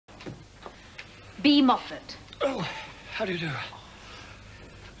B. Moffat. Oh, how do you do?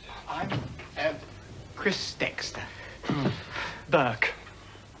 I'm Chris Dexter. Burke.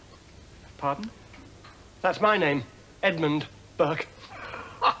 Pardon? That's my name, Edmund Burke.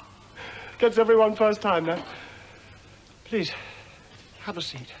 Gets everyone first time now. Please, have a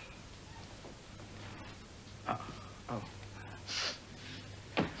seat. Oh.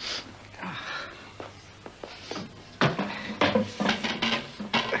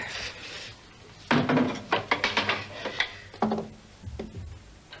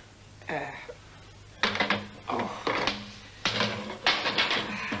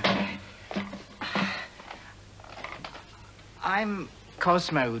 I'm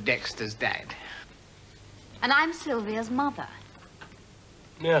Cosmo Dexter's dad. And I'm Sylvia's mother.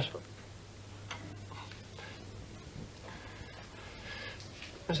 Yes.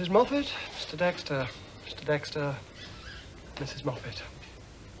 Mrs. Moffat, Mr. Dexter, Mr. Dexter, Mrs. Moffat.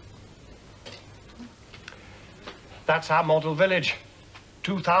 That's our model village.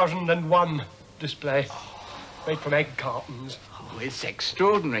 2001 display. Made from egg cartons. Oh, it's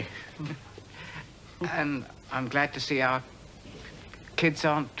extraordinary. And I'm glad to see our kids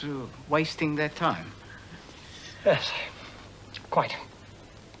aren't wasting their time. Yes, quite.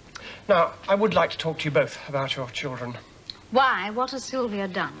 Now, I would like to talk to you both about your children. Why? What has Sylvia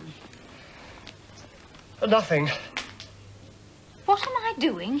done? Nothing. What am I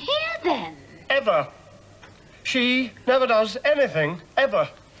doing here, then? Ever. She never does anything, ever.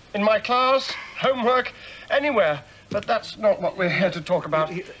 In my class, homework, anywhere. But that's not what we're here to talk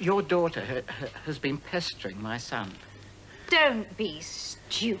about. Your daughter has been pestering my son. Don't be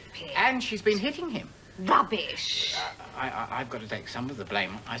stupid. And she's been hitting him. Rubbish. I've got to take some of the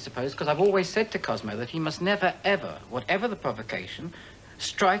blame, I suppose, because I've always said to Cosmo that he must never, ever, whatever the provocation,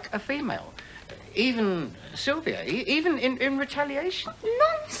 strike a female. Even Sylvia, even in retaliation.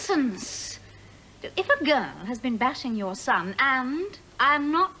 Nonsense. If a girl has been batting your son, and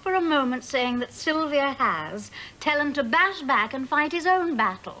I'm not for a moment saying that Sylvia has, tell him to bash back and fight his own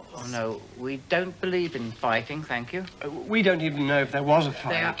battles. Oh, no, we don't believe in fighting, thank you. We don't even know if there was a fight.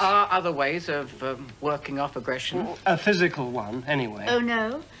 There are other ways of working off aggression. A physical one, anyway. Oh,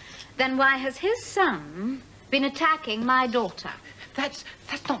 no? Then why has his son been attacking my daughter? That's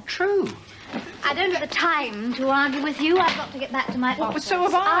not true. I don't have the time to argue with you. I've got to get back to my office. But so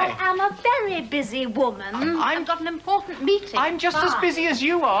have I. I am a very busy woman. I've got an important meeting. I'm just as busy as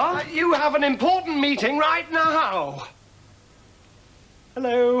you are. You have an important meeting right now.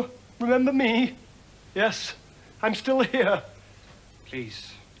 Hello, remember me? Yes, I'm still here.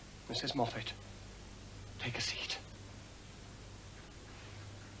 Please, Mrs. Moffat, take a seat.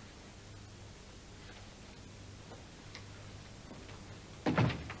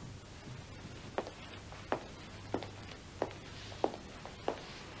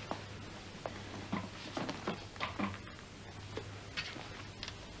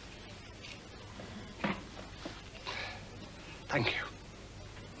 Thank you.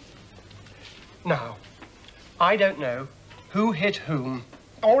 Now, I don't know who hit whom,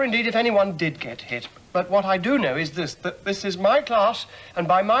 or indeed if anyone did get hit. But what I do know is this, that this is my class, and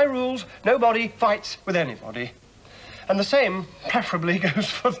by my rules, nobody fights with anybody. And the same, preferably, goes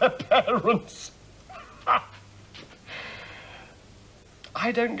for their parents.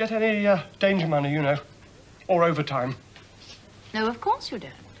 I don't get any danger money, you know, or overtime. No, of course you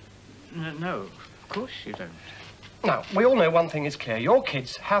don't. No, of course you don't. Now, we all know one thing is clear. Your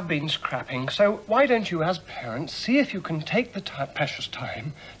kids have been scrapping, so why don't you, as parents, see if you can take the precious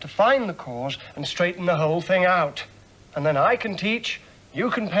time to find the cause and straighten the whole thing out. And then I can teach,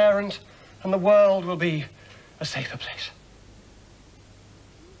 you can parent, and the world will be a safer place.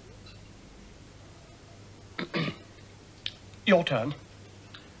 Your turn.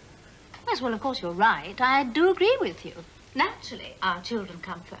 Yes, well, of course you're right. I do agree with you. Naturally, our children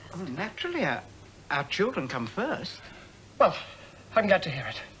come first. Oh, naturally, our children come first. Well, I'm glad to hear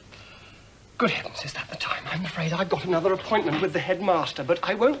it. Good heavens, is that the time? I'm afraid I've got another appointment with the headmaster, but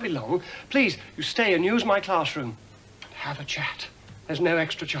I won't be long. Please, you stay and use my classroom. Have a chat. There's no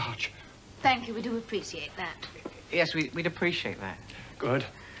extra charge. Thank you, we do appreciate that. Yes, we'd appreciate that. Good.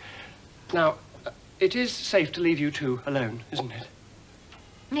 Now, it is safe to leave you two alone, isn't it?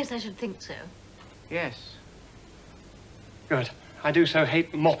 Yes, I should think so. Yes. Good. I do so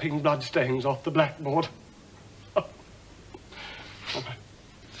hate mopping bloodstains off the blackboard.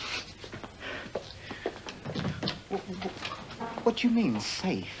 What do you mean,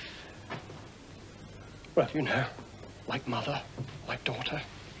 safe? Well, you know, like mother, like daughter.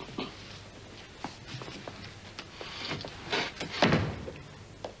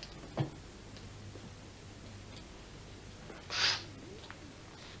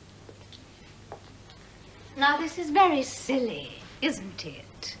 Now, this is very silly, isn't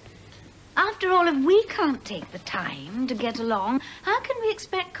it? After all, if we can't take the time to get along, how can we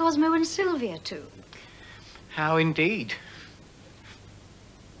expect Cosmo and Sylvia to? How indeed.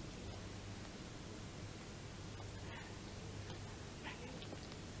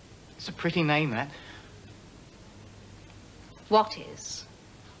 It's a pretty name, that. What is?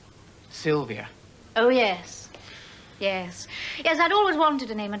 Sylvia. Oh, yes. Yes. Yes, I'd always wanted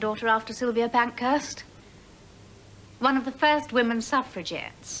to name a daughter after Sylvia Pankhurst. One of the first women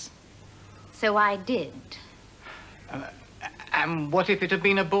suffragettes. So I did. And what if it had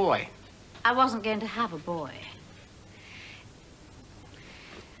been a boy? I wasn't going to have a boy.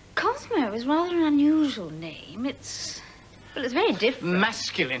 Cosmo is rather an unusual name. Well, it's very different.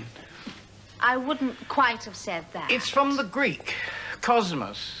 Masculine. I wouldn't quite have said that. It's from the Greek,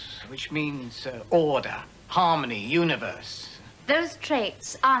 cosmos, which means order, harmony, universe. Those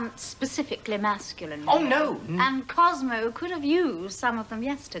traits aren't specifically masculine. Oh, no. And Cosmo could have used some of them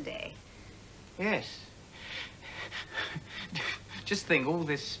yesterday. Yes. Just think, all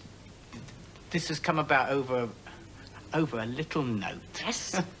this has come about over a little note.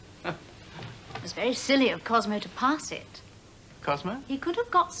 Yes. It was very silly of Cosmo to pass it. Cosmo? He could have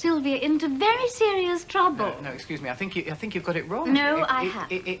got Sylvia into very serious trouble. No, excuse me. I think you've got it wrong. No, I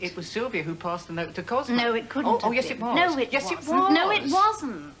haven't. It was Sylvia who passed the note to Cosmo. No, it couldn't have Oh, yes, been. it was. No, it yes, wasn't. it was. No, it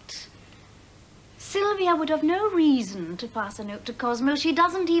wasn't. Sylvia would have no reason to pass a note to Cosmo. She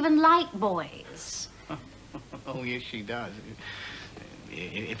doesn't even like boys. Oh, yes, she does.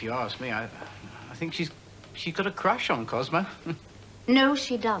 If you ask me, I think she's got a crush on Cosmo. No,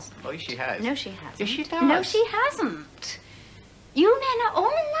 she doesn't. Oh, she has. No, she hasn't. Yes, she does. No, she hasn't. You men are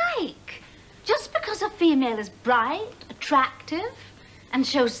all alike. Just because a female is bright, attractive, and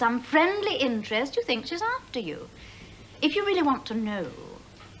shows some friendly interest, you think she's after you. If you really want to know,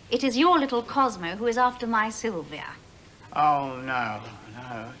 it is your little Cosmo who is after my Sylvia. Oh, no.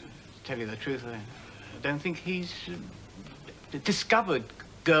 To tell you the truth, I don't think he's discovered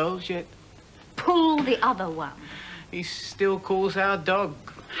girls yet. Pull the other one. He still calls our dog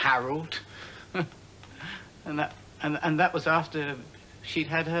Harold. And that was after she'd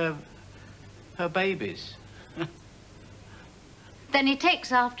had her babies. Then he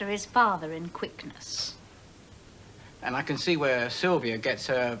takes after his father in quickness. And I can see where Sylvia gets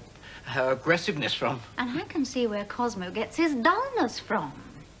her aggressiveness from. And I can see where Cosmo gets his dullness from.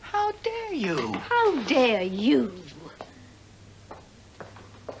 How dare you? How dare you?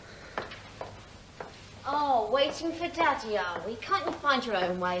 Oh, waiting for Daddy, are we? Can't you find your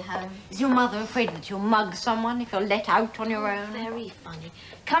own way home? Is your mother afraid that you'll mug someone if you're let out on your own? Very funny.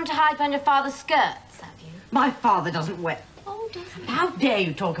 Come to hide behind your father's skirts, have you? My father doesn't wear... Oh, doesn't he? How dare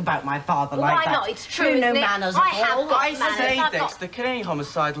you talk about my father Well, like why that? not? It's true, You know isn't it? manners I at have all. got I manners. say, I've got- Dexter, can any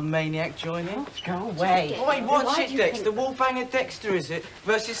homicidal maniac join in? Go away. Oh, wait, watch Why it, do you Dexter. think- Wallbanger Dexter, is it?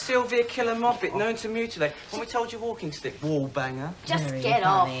 Versus Sylvia Killer Moffat, known to mutilate. When we told you walking stick, wallbanger. Just Very get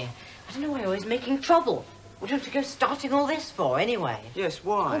off. funny. I don't know why you're always making trouble. What do you have to go starting all this for, anyway? Yes,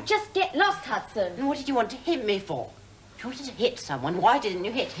 why? Well, just get lost, Hudson. And what did you want to hit me for? If you wanted to hit someone, why didn't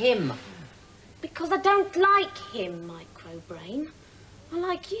you hit him? Because I don't like him, Microbrain. I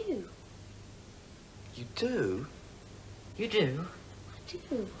like you. You do? You do? I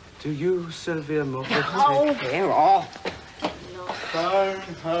do. Do you, Sylvia Moffat? Oh, clear off.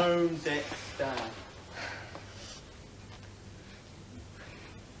 Home, Dexter.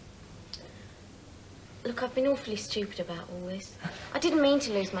 Look, I've been awfully stupid about all this. I didn't mean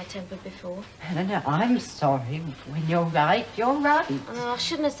to lose my temper before. Helena, I'm sorry. When you're right, you're right. I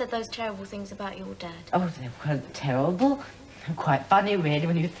shouldn't have said those terrible things about your dad. Oh, they weren't terrible. Quite funny, really,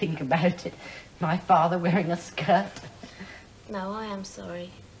 when you think about it. My father wearing a skirt. No, I am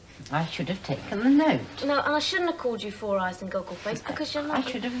sorry. I should have taken the note. No, and I shouldn't have called you Four Eyes and Goggle Face because you're I not...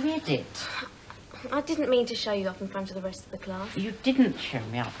 should have read it. I didn't mean to show you up in front of the rest of the class. You didn't show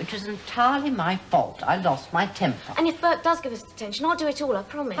me up. It was entirely my fault. I lost my temper. And if Bert does give us detention, I'll do it all, I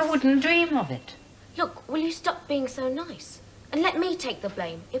promise. I wouldn't dream of it. Look, will you stop being so nice? And let me take the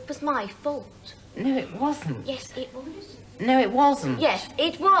blame. It was my fault. No, it wasn't. Yes, it was. No, it wasn't. Yes,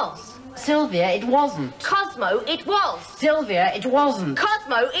 it was. Sylvia, it wasn't. Cosmo, it was. Sylvia, it wasn't.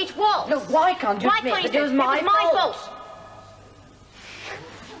 Cosmo, it was. Look, why can't you Why admit can't you that it say, was my fault?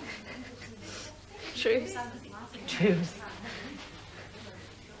 Truth. Truth.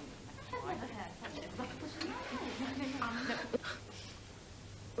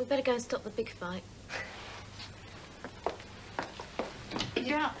 We better go and stop the big fight.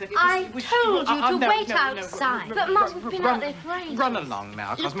 I told you to wait outside. But, Mum, we've been out there for ages. Run along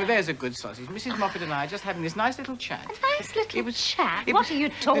now, Cosmo. There's a good sausage. Mrs. Moffat and I are just having this nice little chat. A nice little chat? What are you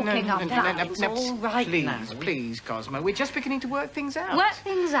talking about? It's all right now. Please, Cosmo. We're just beginning to work things out. Work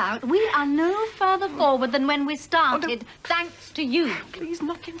things out. We are no further forward than when we started, thanks to you. Please,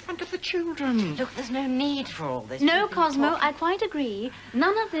 not in front of the children. Look, there's no need for all this. No, We've been Cosmo, talking- I quite agree.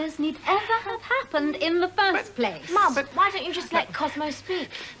 None of this need ever have happened in the first place. Mum, why don't you just let Cosmo speak?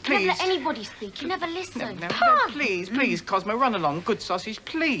 You never Please. let anybody speak. You never listen. No, please, Cosmo, run along. Good sausage,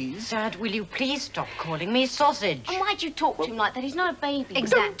 please. Dad, will you please stop calling me sausage? And why'd you talk to him like that? He's not a baby. Exactly.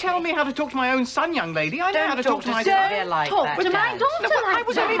 Don't tell me how to talk to my own son, young lady. I know how to talk to my son. Sylvia like Talk that, to my Dad. daughter No, I like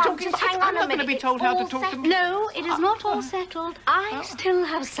was that. only talking. Just hang I'm on a not going to minute, be it's told how to all talk to settled. No, it is not all settled. I still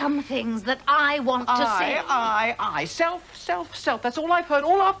have some things that I want to say. Self. That's all I've heard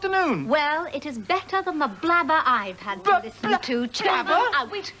all afternoon. Well, it is better than the blabber I've had to listen to. Children, blabber?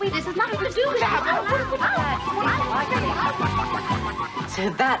 wait, this has nothing to do with So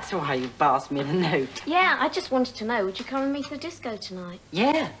that's why you passed me the note. Yeah, I just wanted to know, would you come with me to the disco tonight?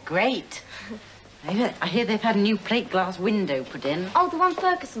 Yeah, great. I hear they've had a new plate glass window put in. Oh, the one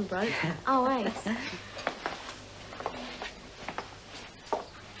Ferguson broke? Oh, Ace.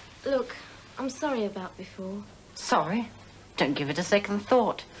 Look, I'm sorry about before. Sorry. Don't give it a second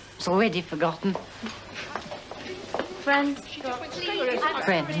thought. It's already forgotten. Friends?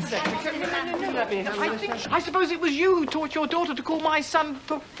 Friends. I suppose it was you who taught your daughter to call my son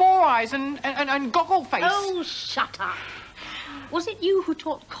for Four Eyes and Goggle Face. Oh, shut up. Was it you who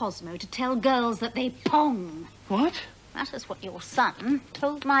taught Cosmo to tell girls that they pong? What? That is what your son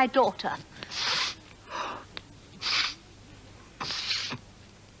told my daughter.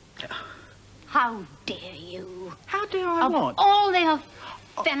 How dare you? How dare I Of what? all the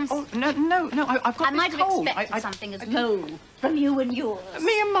offense, Oh, no, I've got I might this have cold. expected something as low from you and yours.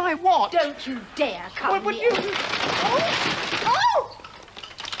 Me and my what? Don't you dare come What would here. you... Oh!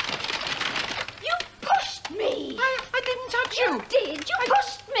 You pushed me! I didn't touch you. You did! You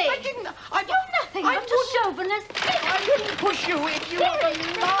pushed me! I didn't. You're nothing but a chauvinist. I didn't push you if you are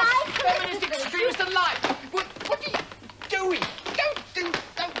the last feminist extremist alive. What are you doing?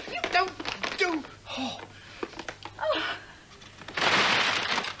 Don't do. Oh.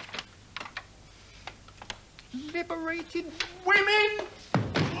 Liberated women.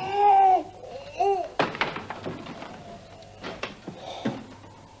 Oh.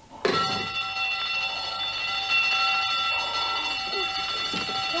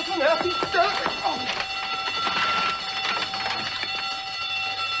 What on earth is done? Oh.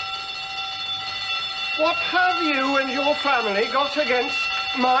 What have you and your family got against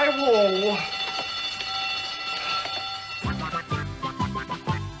my wall?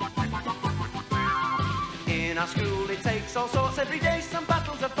 In our school it takes all sorts, every day some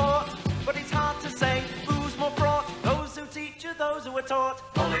battles are fought. But it's hard to say who's more fraught, those who teach or those who are taught.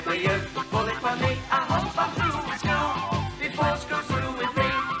 Bullet for you, bullet for me, I hope I'm through.